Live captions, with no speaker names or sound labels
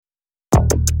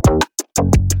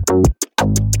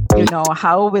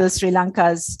How will Sri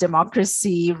Lanka's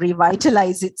democracy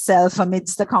revitalize itself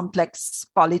amidst the complex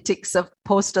politics of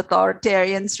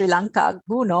post-authoritarian Sri Lanka?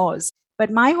 Who knows?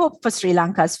 But my hope for Sri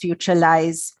Lanka's future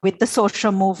lies with the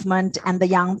social movement and the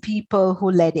young people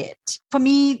who led it. For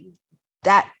me,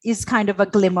 that is kind of a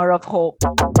glimmer of hope.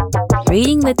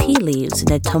 Reading the tea leaves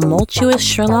in a tumultuous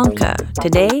Sri Lanka.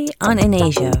 Today on In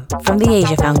Asia, from the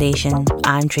Asia Foundation,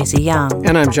 I'm Tracy Young.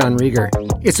 And I'm John Rieger.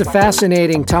 It's a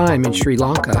fascinating time in Sri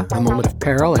Lanka, a moment of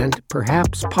peril and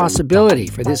perhaps possibility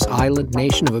for this island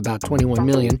nation of about 21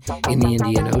 million in the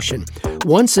Indian Ocean.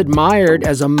 Once admired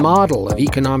as a model of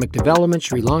economic development,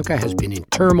 Sri Lanka has been in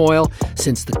turmoil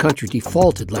since the country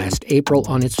defaulted last April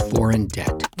on its foreign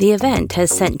debt. The event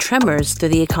has sent tremors through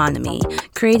the economy,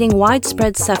 creating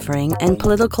widespread suffering and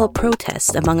political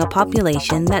protest among a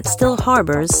population that still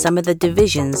harbors some of the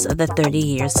divisions of the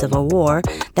 30-year civil war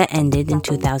that ended in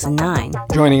 2009.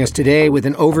 Joining us today with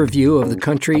an overview of the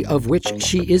country of which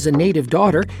she is a native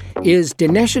daughter is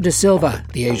Dinesha De Silva,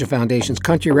 the Asia Foundation's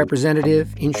country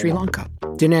representative in Sri Lanka.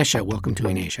 Dinesha, welcome to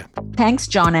In Asia. Thanks,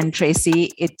 John and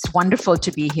Tracy. It's wonderful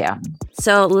to be here.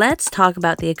 So let's talk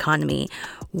about the economy.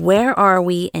 Where are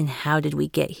we and how did we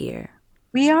get here?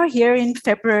 We are here in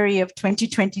February of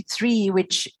 2023,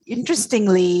 which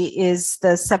interestingly is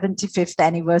the 75th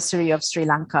anniversary of Sri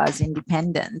Lanka's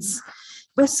independence.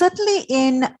 We're certainly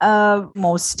in a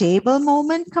more stable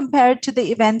moment compared to the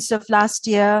events of last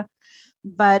year,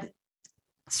 but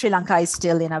Sri Lanka is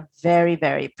still in a very,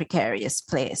 very precarious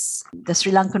place. The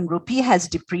Sri Lankan rupee has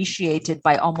depreciated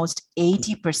by almost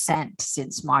 80%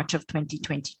 since March of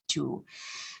 2022.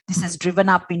 This has driven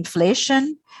up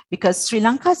inflation because Sri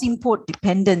Lanka's import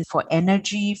dependent for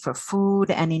energy, for food,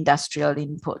 and industrial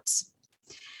inputs.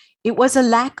 It was a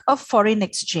lack of foreign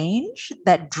exchange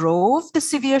that drove the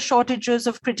severe shortages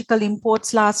of critical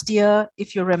imports last year.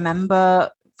 If you remember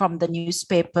from the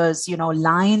newspapers,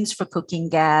 lines for cooking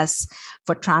gas,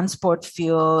 for transport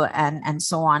fuel, and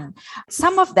so on.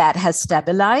 Some of that has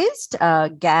stabilized.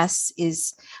 Gas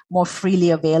is more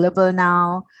freely available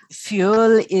now.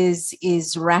 Fuel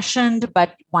is rationed,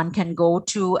 but one can go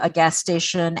to a gas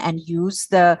station and use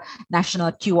the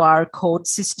national QR code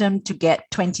system to get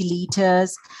 20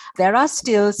 liters. There are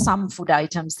still some food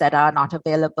items that are not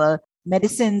available.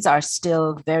 Medicines are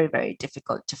still very, very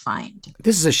difficult to find.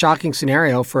 This is a shocking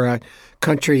scenario for a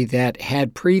country that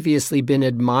had previously been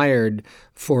admired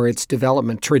for its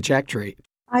development trajectory.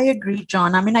 I agree,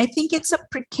 John. I think it's a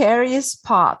precarious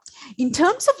path. In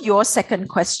terms of your second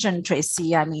question,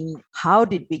 Tracy, how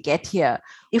did we get here?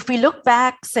 If we look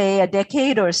back, say, a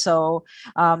decade or so,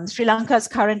 Sri Lanka's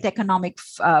current economic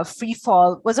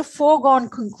freefall was a foregone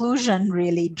conclusion,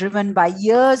 really, driven by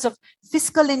years of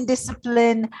fiscal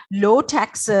indiscipline, low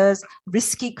taxes,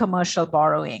 risky commercial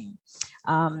borrowing.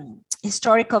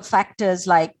 Historical factors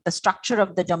like the structure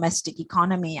of the domestic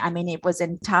economy, it was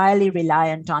entirely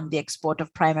reliant on the export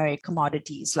of primary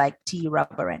commodities like tea,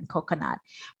 rubber, and coconut.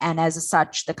 And as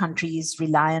such, the country is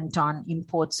reliant on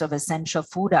imports of essential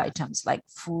food items like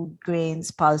food grains,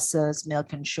 pulses,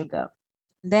 milk, and sugar.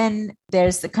 Then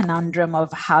there's the conundrum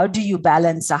of how do you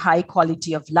balance a high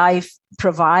quality of life,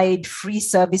 provide free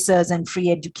services and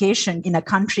free education in a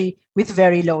country with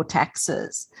very low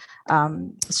taxes.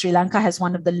 Sri Lanka has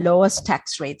one of the lowest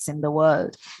tax rates in the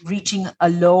world, reaching a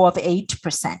low of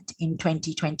 8% in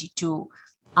 2022.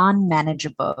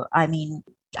 Unmanageable.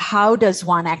 How does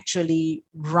one actually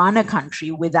run a country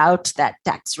without that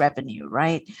tax revenue,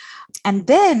 right? And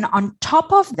then on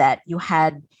top of that, you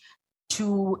had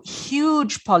two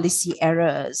huge policy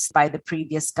errors by the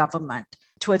previous government.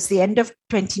 Towards the end of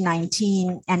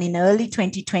 2019 and in early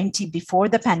 2020, before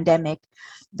the pandemic,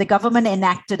 the government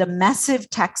enacted a massive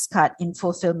tax cut in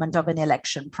fulfillment of an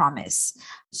election promise.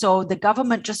 So the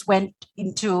government just went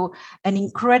into an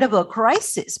incredible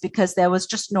crisis because there was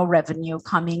just no revenue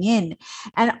coming in.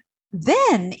 And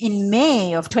then in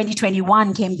May of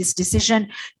 2021 came this decision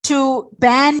to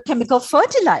ban chemical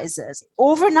fertilizers.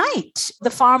 Overnight, the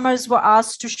farmers were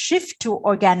asked to shift to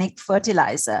organic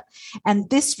fertilizer. And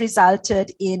this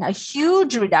resulted in a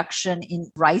huge reduction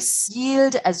in rice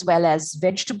yield as well as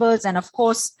vegetables and, of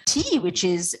course, tea, which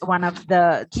is one of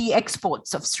the key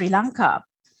exports of Sri Lanka.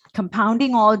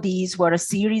 Compounding all these were a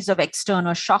series of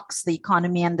external shocks the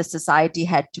economy and the society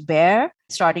had to bear,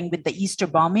 starting with the Easter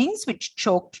bombings, which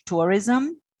choked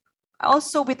tourism.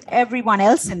 Also, with everyone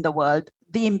else in the world,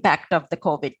 the impact of the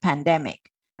COVID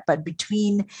pandemic. But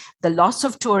between the loss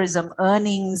of tourism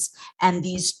earnings and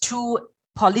these two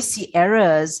policy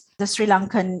errors, the Sri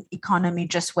Lankan economy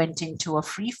just went into a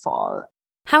free fall.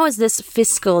 How has this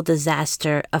fiscal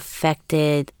disaster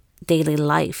affected daily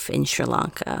life in Sri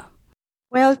Lanka?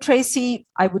 Well, Tracy,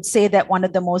 I would say that one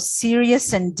of the most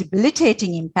serious and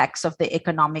debilitating impacts of the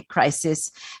economic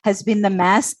crisis has been the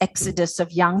mass exodus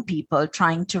of young people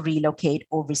trying to relocate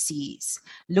overseas,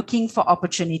 looking for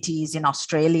opportunities in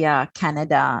Australia,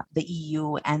 Canada, the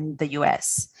EU, and the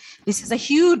US. This is a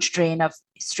huge drain of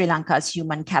Sri Lanka's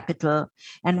human capital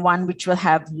and one which will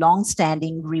have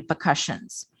long-standing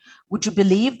repercussions. Would you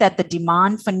believe that the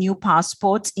demand for new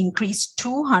passports increased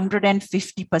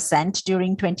 250%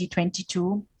 during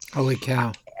 2022? Holy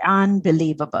cow.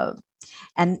 Unbelievable.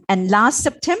 And last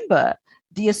September,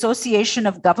 the Association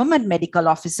of Government Medical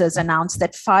Officers announced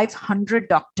that 500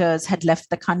 doctors had left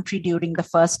the country during the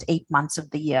first 8 months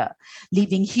of the year,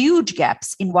 leaving huge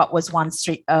gaps in what was once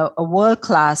a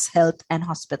world-class health and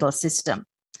hospital system.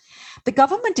 The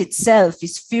government itself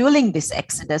is fueling this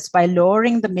exodus by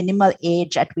lowering the minimal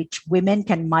age at which women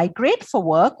can migrate for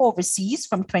work overseas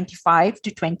from 25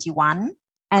 to 21.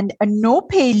 And a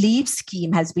no-pay leave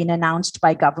scheme has been announced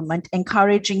by government,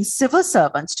 encouraging civil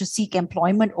servants to seek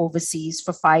employment overseas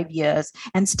for 5 years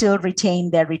and still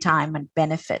retain their retirement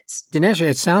benefits. Dinesha,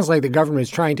 it sounds like the government is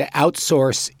trying to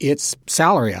outsource its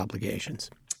salary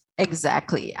obligations.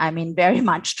 Exactly. I mean, very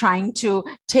much trying to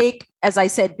take, as I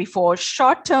said before,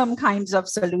 short-term kinds of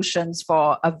solutions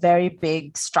for a very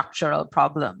big structural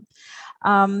problem.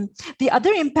 The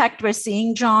other impact we're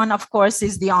seeing, John, of course,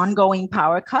 is the ongoing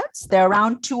power cuts. They're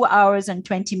around 2 hours and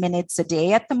 20 minutes a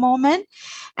day at the moment.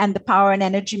 And the Power and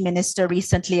Energy Minister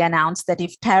recently announced that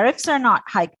if tariffs are not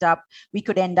hiked up, we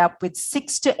could end up with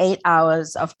 6 to 8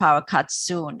 hours of power cuts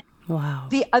soon. Wow.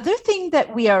 The other thing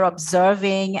that we are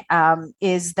observing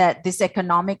is that this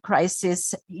economic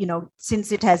crisis,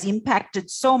 since it has impacted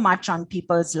so much on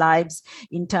people's lives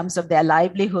in terms of their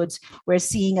livelihoods, we're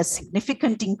seeing a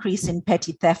significant increase in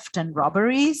petty theft and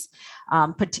robberies,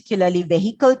 particularly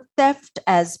vehicle theft,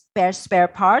 as spare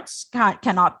parts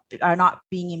are not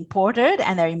being imported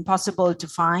and they're impossible to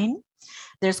find.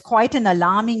 There's quite an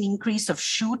alarming increase of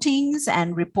shootings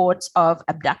and reports of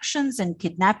abductions and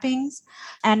kidnappings.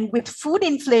 And with food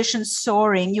inflation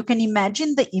soaring, you can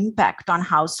imagine the impact on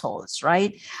households,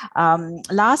 right?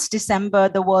 Last December,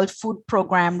 the World Food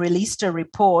Programme released a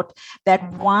report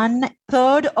that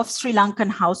 1/3 of Sri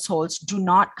Lankan households do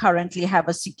not currently have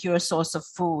a secure source of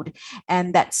food,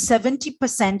 and that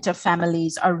 70% of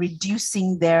families are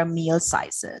reducing their meal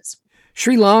sizes.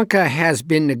 Sri Lanka has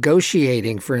been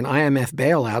negotiating for an IMF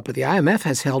bailout, but the IMF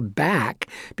has held back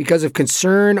because of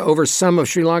concern over some of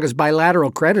Sri Lanka's bilateral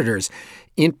creditors,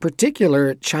 in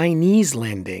particular Chinese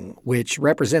lending, which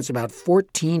represents about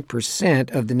 14%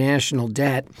 of the national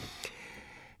debt,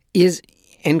 is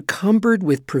encumbered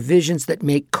with provisions that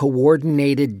make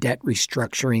coordinated debt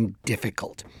restructuring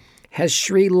difficult. Has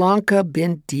Sri Lanka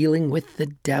been dealing with the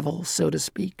devil, so to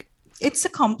speak? It's a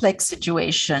complex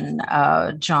situation,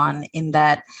 John, in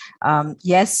that,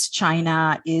 yes,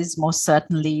 China is most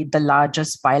certainly the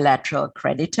largest bilateral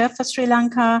creditor for Sri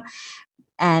Lanka.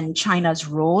 And China's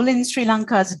role in Sri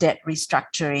Lanka's debt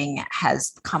restructuring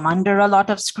has come under a lot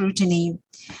of scrutiny.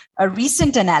 A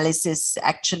recent analysis,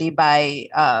 actually, by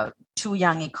two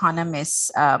young economists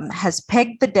has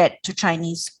pegged the debt to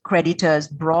Chinese creditors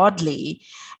broadly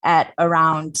at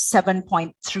around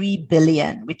 7.3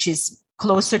 billion, which is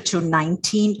closer to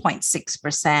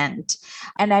 19.6%.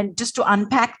 And then just to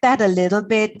unpack that a little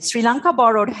bit, Sri Lanka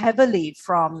borrowed heavily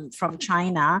from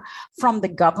China, from the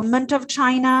government of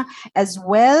China, as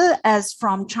well as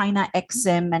from China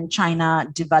Exim and China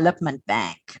Development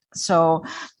Bank. So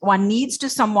one needs to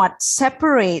somewhat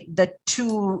separate the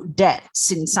two debts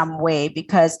in some way,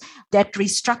 because debt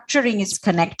restructuring is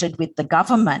connected with the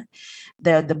government.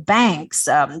 The banks,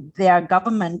 they are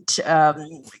government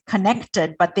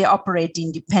connected, but they operate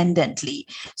independently.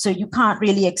 So you can't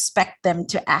really expect them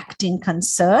to act in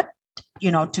concert,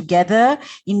 together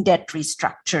in debt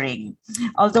restructuring.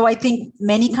 Although I think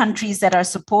many countries that are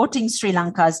supporting Sri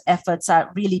Lanka's efforts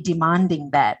are really demanding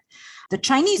that. The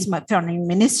Chinese Foreign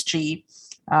Ministry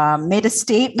made a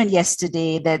statement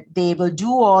yesterday that they will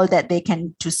do all that they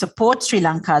can to support Sri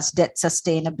Lanka's debt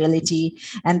sustainability,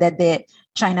 and that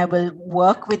China will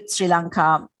work with Sri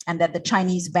Lanka, and that the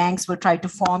Chinese banks will try to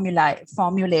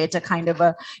formulate a kind of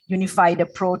a unified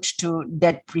approach to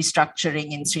debt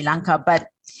restructuring in Sri Lanka. But,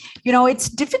 it's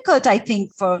difficult, I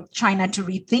think, for China to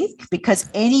rethink, because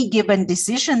any given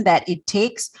decision that it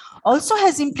takes also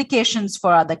has implications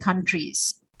for other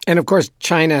countries. And of course,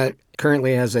 China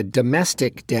currently has a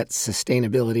domestic debt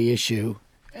sustainability issue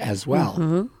as well.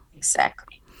 Mm-hmm.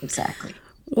 Exactly.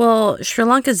 Well, Sri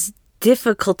Lanka's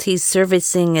difficulties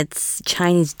servicing its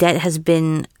Chinese debt has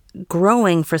been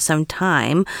growing for some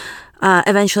time,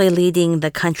 eventually leading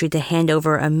the country to hand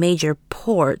over a major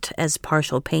port as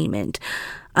partial payment.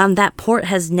 That port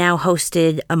has now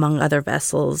hosted, among other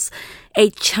vessels, a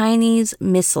Chinese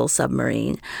missile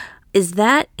submarine. Is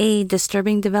that a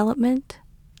disturbing development?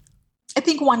 I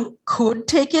think one could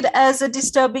take it as a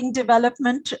disturbing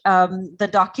development. The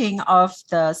docking of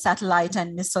the satellite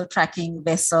and missile tracking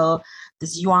vessel, the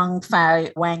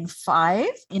Zhuangfei Wang 5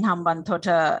 in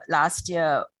Hambantota last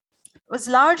year, was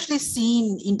largely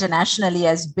seen internationally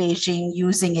as Beijing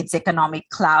using its economic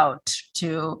clout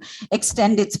to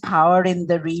extend its power in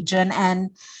the region. And,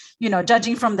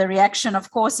 judging from the reaction,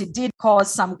 of course, it did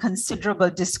cause some considerable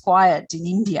disquiet in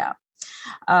India.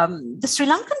 The Sri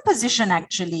Lankan position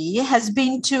actually has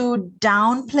been to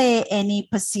downplay any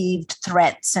perceived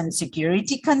threats and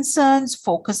security concerns,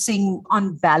 focusing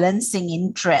on balancing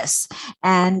interests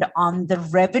and on the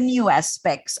revenue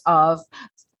aspects of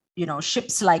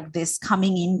ships like this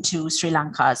coming into Sri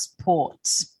Lanka's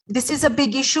ports. This is a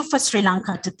big issue for Sri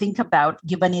Lanka to think about,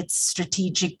 given its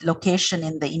strategic location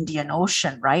in the Indian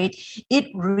Ocean, right? It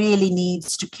really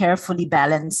needs to carefully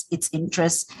balance its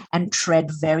interests and tread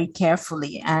very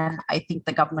carefully. And I think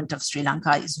the government of Sri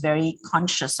Lanka is very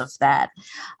conscious of that.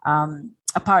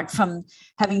 Apart from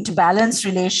having to balance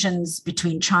relations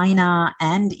between China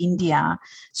and India,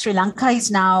 Sri Lanka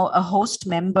is now a host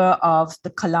member of the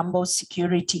Colombo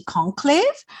Security Conclave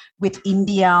with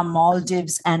India,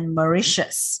 Maldives, and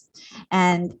Mauritius.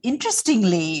 And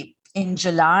interestingly, in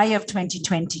July of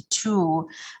 2022,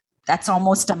 that's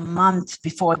almost a month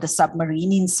before the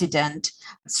submarine incident,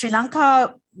 Sri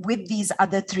Lanka, with these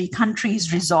other three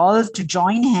countries, resolved to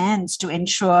join hands to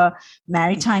ensure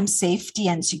maritime safety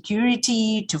and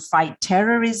security, to fight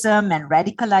terrorism and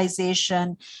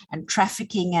radicalization and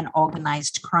trafficking and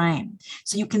organized crime.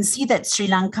 So you can see that Sri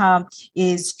Lanka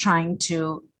is trying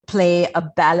to play a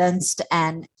balanced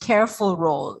and careful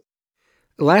role.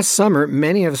 Last summer,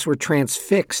 many of us were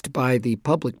transfixed by the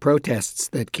public protests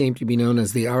that came to be known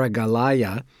as the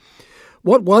Aragalaya.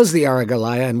 What was the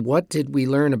Aragalaya, and what did we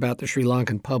learn about the Sri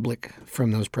Lankan public from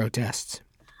those protests?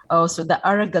 Oh, so the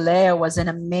Aragalaya was an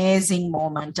amazing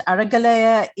moment.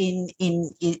 Aragalaya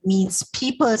it means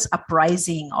people's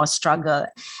uprising or struggle,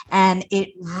 and it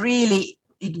really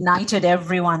ignited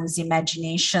everyone's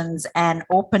imaginations and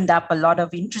opened up a lot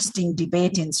of interesting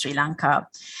debate in Sri Lanka.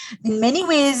 In many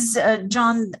ways,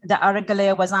 John, the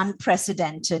Aragalaya was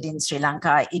unprecedented in Sri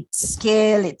Lanka. Its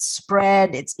scale, its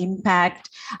spread, its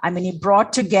impact. I mean, it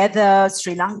brought together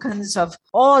Sri Lankans of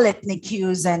all ethnic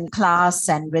hues and class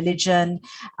and religion.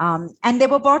 And they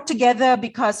were brought together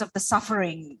because of the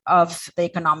suffering of the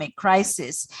economic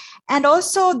crisis. And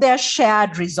also their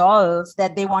shared resolve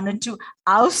that they wanted to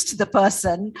oust the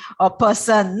person or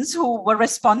persons who were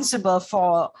responsible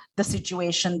for the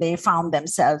situation they found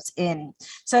themselves in.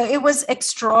 So it was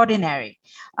extraordinary.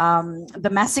 The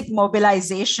massive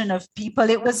mobilization of people,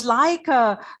 it was like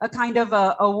a kind of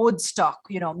a Woodstock,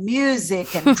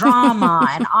 music and drama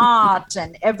and art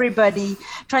and everybody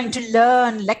trying to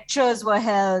learn. Lectures were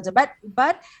held,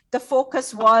 but the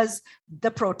focus was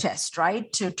the protest,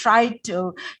 right? To try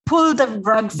to pull the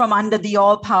rug from under the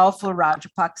all-powerful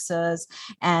Rajapaksas.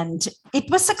 And it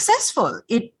was successful.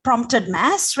 It prompted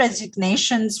mass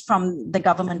resignations from the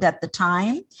government at the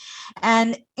time.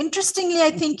 And interestingly,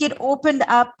 I think it opened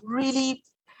up really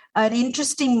an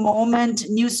interesting moment,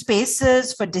 new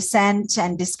spaces for dissent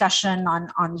and discussion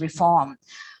on reform.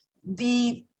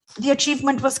 The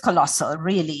achievement was colossal,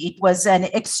 really. It was an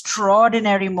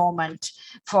extraordinary moment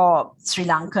for Sri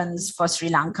Lankans, for Sri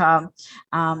Lanka.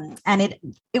 And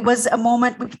it was a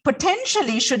moment which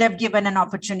potentially should have given an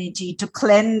opportunity to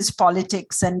cleanse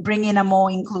politics and bring in a more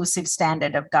inclusive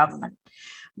standard of government.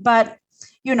 But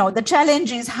the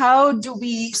challenge is, how do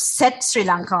we set Sri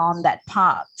Lanka on that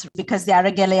path? Because the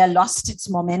Aragalaya lost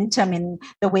its momentum in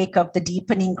the wake of the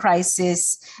deepening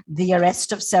crisis, the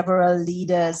arrest of several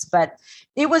leaders. But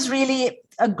it was really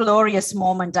a glorious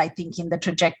moment, I think, in the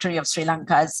trajectory of Sri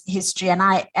Lanka's history.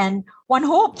 And one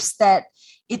hopes that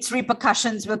its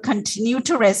repercussions will continue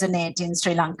to resonate in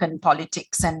Sri Lankan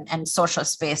politics and social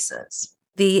spaces.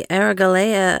 The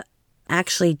Aragalaya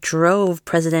actually drove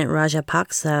President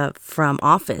Rajapaksa from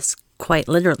office, quite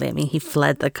literally. I mean, he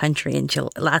fled the country in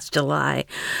last July.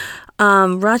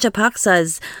 Rajapaksa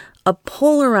is a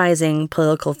polarizing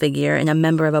political figure and a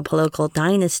member of a political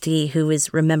dynasty who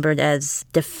is remembered as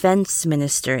defense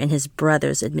minister in his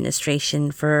brother's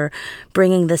administration for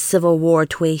bringing the civil war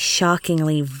to a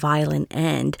shockingly violent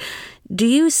end. Do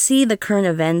you see the current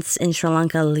events in Sri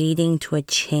Lanka leading to a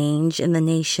change in the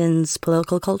nation's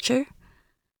political culture?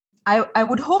 I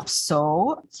would hope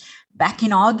so. back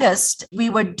in August, we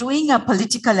were doing a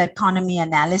political economy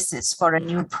analysis for a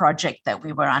new project that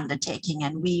we were undertaking.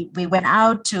 And we went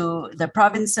out to the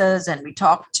provinces and we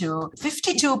talked to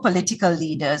 52 political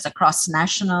leaders across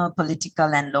national,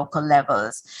 political, and local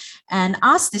levels and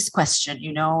asked this question,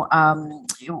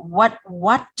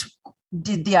 what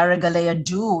did the Aragalaya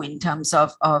do in terms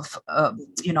of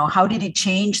how did it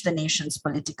change the nation's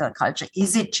political culture?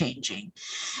 Is it changing?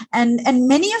 And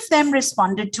many of them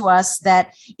responded to us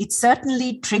that it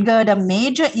certainly triggered a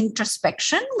major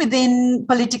introspection within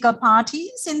political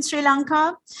parties in Sri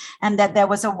Lanka, and that there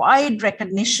was a wide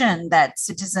recognition that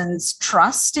citizens'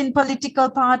 trust in political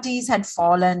parties had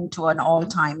fallen to an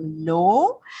all-time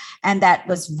low, and that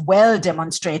was well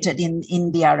demonstrated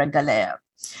in the Aragalaya.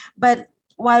 But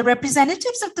while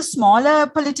representatives of the smaller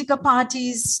political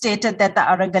parties stated that the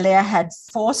Aragalaya had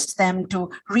forced them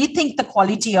to rethink the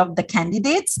quality of the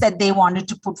candidates that they wanted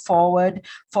to put forward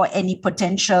for any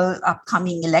potential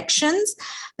upcoming elections,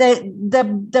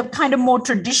 the kind of more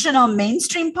traditional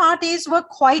mainstream parties were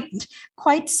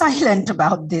quite silent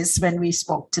about this when we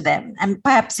spoke to them, and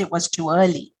perhaps it was too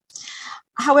early.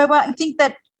 However, I think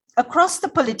that across the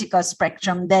political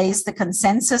spectrum, there is the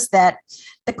consensus that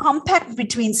the compact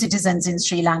between citizens in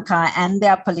Sri Lanka and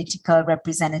their political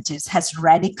representatives has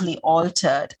radically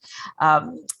altered.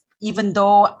 Even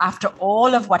though after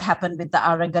all of what happened with the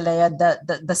Aragalaya,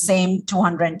 the same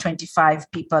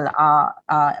 225 people are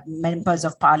members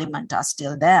of parliament are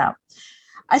still there.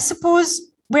 I suppose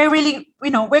we're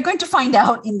going to find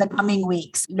out in the coming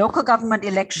weeks. Local government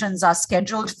elections are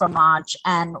scheduled for March,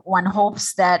 and one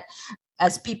hopes that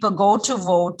as people go to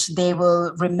vote, they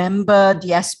will remember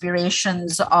the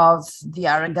aspirations of the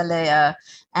Aragalaya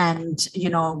and,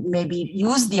 maybe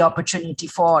use the opportunity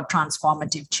for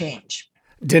transformative change.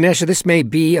 Dinesha, this may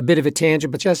be a bit of a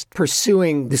tangent, but just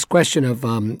pursuing this question of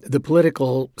the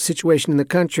political situation in the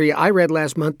country, I read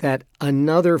last month that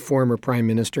another former prime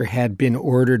minister had been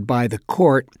ordered by the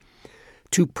court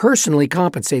to personally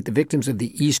compensate the victims of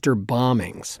the Easter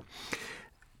bombings.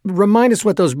 Remind us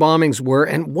what those bombings were,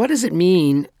 and what does it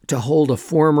mean to hold a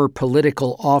former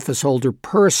political office holder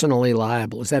personally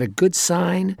liable? Is that a good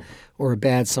sign or a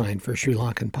bad sign for Sri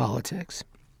Lankan politics?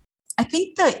 I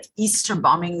think the Easter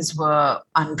bombings were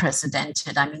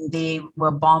unprecedented. I mean, they were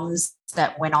bombs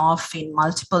that went off in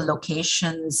multiple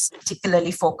locations,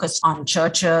 particularly focused on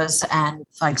churches and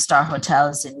five-star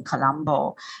hotels in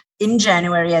Colombo. In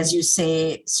January, as you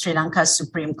say, Sri Lanka's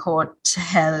Supreme Court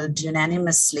held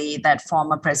unanimously that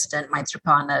former President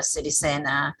Maithripala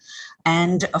Sirisena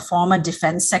and a former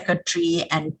defense secretary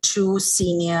and two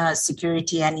senior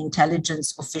security and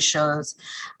intelligence officials,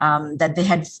 that they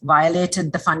had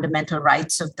violated the fundamental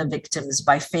rights of the victims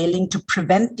by failing to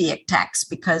prevent the attacks,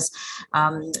 because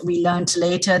we learned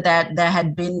later that there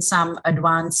had been some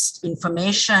advanced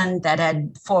information that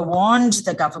had forewarned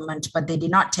the government, but they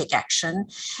did not take action.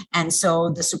 And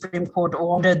so the Supreme Court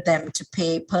ordered them to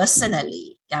pay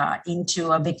personally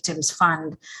into a victims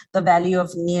fund, the value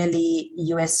of nearly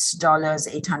US dollars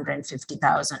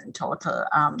 850,000 total.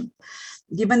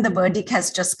 Given the verdict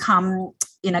has just come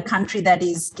in a country that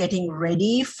is getting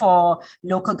ready for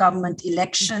local government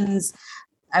elections,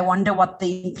 I wonder what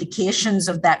the implications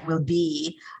of that will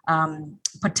be.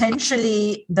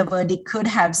 Potentially, the verdict could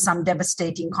have some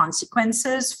devastating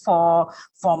consequences for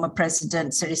former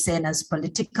President Sirisena's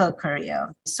political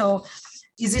career. So,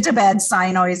 is it a bad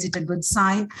sign or is it a good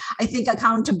sign? I think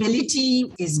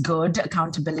accountability is good.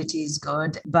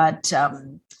 But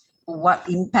what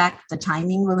impact the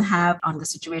timing will have on the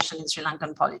situation in Sri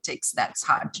Lankan politics, that's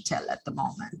hard to tell at the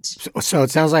moment. So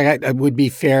it sounds like it would be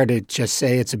fair to just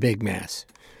say it's a big mess.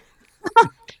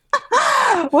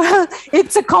 Well,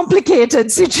 it's a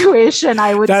complicated situation,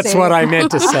 I would say. That's what I meant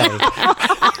to say.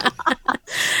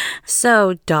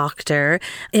 So, doctor,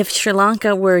 if Sri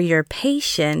Lanka were your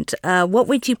patient, what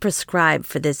would you prescribe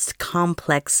for this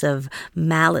complex of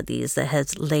maladies that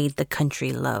has laid the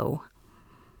country low?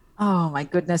 Oh, my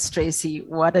goodness, Tracy,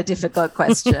 what a difficult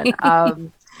question.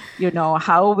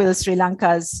 How will Sri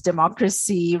Lanka's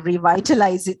democracy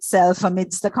revitalize itself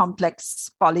amidst the complex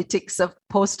politics of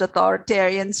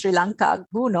post-authoritarian Sri Lanka?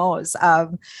 Who knows?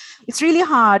 It's really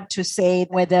hard to say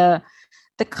whether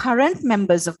the current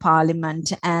members of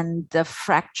parliament and the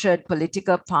fractured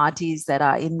political parties that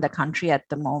are in the country at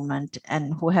the moment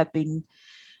and who have been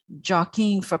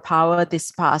jockeying for power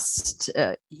this past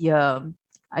year,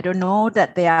 I don't know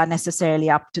that they are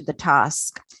necessarily up to the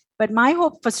task. But my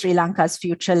hope for Sri Lanka's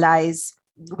future lies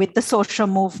with the social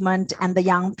movement and the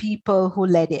young people who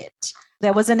led it.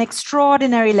 There was an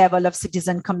extraordinary level of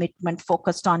citizen commitment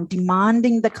focused on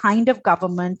demanding the kind of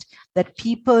government that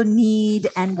people need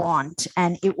and want.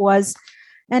 And it was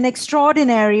an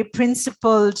extraordinary,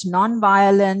 principled,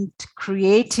 nonviolent,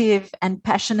 creative, and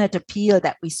passionate appeal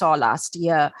that we saw last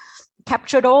year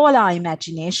captured all our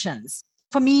imaginations.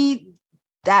 For me,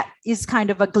 that is kind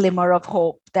of a glimmer of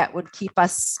hope that would keep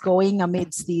us going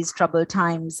amidst these troubled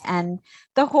times, and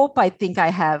the hope I think I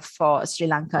have for Sri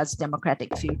Lanka's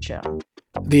democratic future.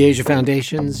 The Asia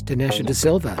Foundation's Dinesha De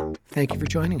Silva, thank you for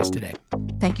joining us today.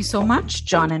 Thank you so much,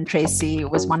 John and Tracy.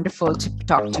 It was wonderful to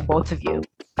talk to both of you.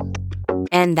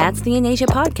 And that's the In Asia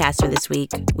podcast for this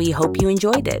week. We hope you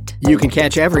enjoyed it. You can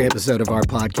catch every episode of our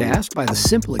podcast by the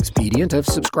simple expedient of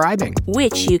subscribing,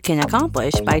 which you can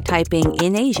accomplish by typing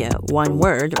In Asia, one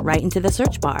word, right into the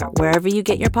search bar, wherever you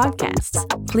get your podcasts.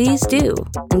 Please do.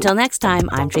 Until next time,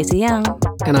 I'm Tracy Young.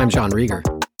 And I'm John Rieger.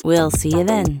 We'll see you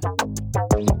then.